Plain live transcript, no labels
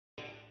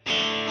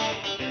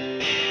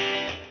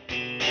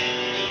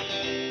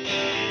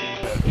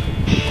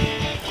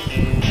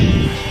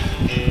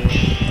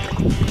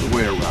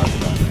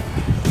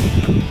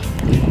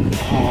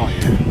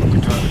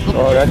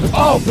catch.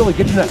 Oh, Billy,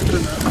 get to that. Get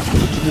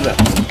to that.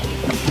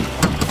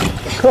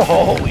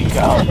 Holy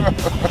cow.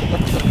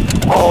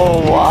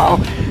 Oh, wow.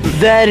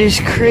 That is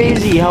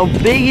crazy. How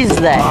big is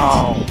that?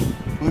 Wow.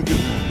 Look at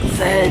that.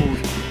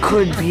 That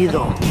could be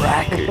the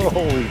record.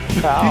 Holy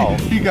cow.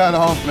 He got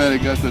off, man. He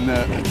got the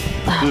net.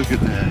 Look at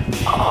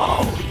that.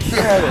 Oh,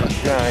 That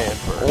is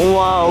giant.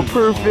 wow.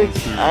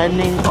 Perfect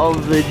ending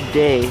of the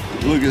day.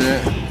 Look at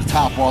that.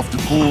 Top off the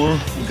cooler.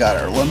 We got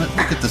our limit.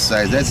 Look at the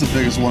size. That's the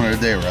biggest one of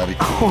the day, Robbie.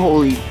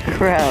 Holy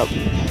crap.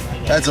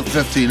 That's a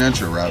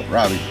 15-incher,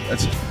 Robbie.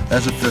 That's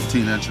a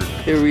 15-incher.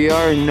 Here we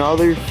are,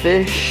 another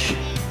fish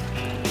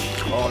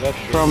Oh, that's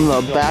from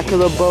the back of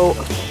the boat.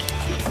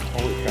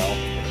 Holy cow.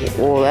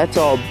 Oh, that's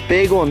a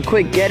big one.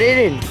 Quick, get it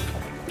in.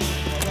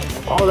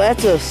 Oh,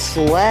 that's a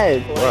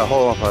sled. All right,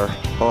 hold on fire.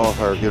 Hold on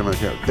fire. Get him in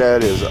here.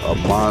 That is a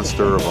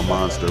monster of a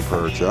monster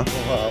perch, huh?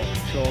 Wow.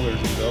 Shoulders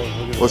and those.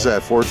 Look at What's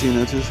that, 14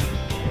 inches?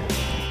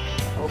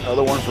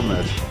 Another one from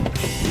Mitch.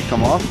 You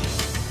come off?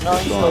 No,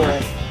 he's still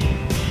there.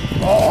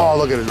 Oh,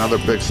 look at another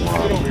big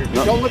slop.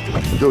 Don't lift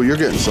it. Dude, you're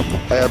getting some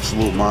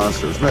absolute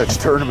monsters. Mitch,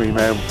 turn to me,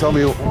 man. Tell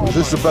me, was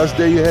this the best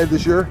day you had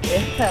this year?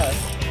 Yeah,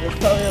 it's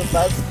probably the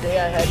best day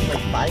I had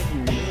in like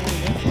 5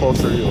 years.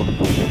 Closer to you.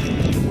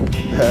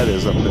 That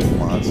is a big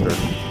monster.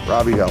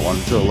 Robbie got one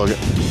too. Look at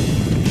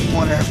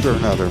one after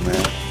another,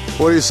 man.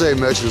 What do you say,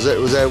 Mitch? Was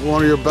that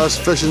one of your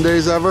best fishing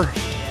days ever?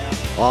 Yeah.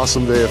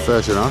 Awesome day of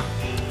fishing, huh?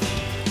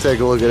 Take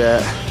a look at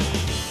that.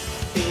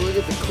 Take a look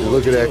at the cooler.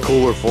 Look at that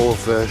cooler full of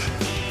fish.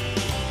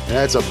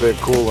 That's a big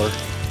cooler.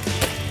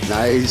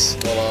 Nice.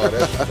 Oh,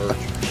 that's a perch.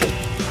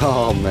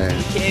 Oh man.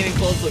 Can't even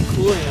close the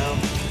cooler now.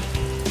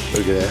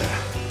 Look at that.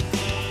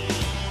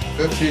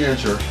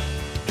 15-incher.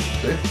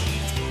 See?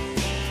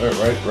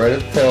 Right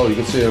at the tail. You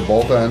can see it at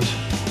both ends.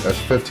 That's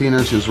 15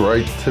 inches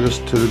right to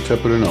the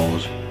tip of the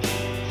nose.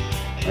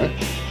 Right?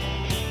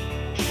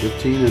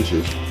 15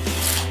 inches.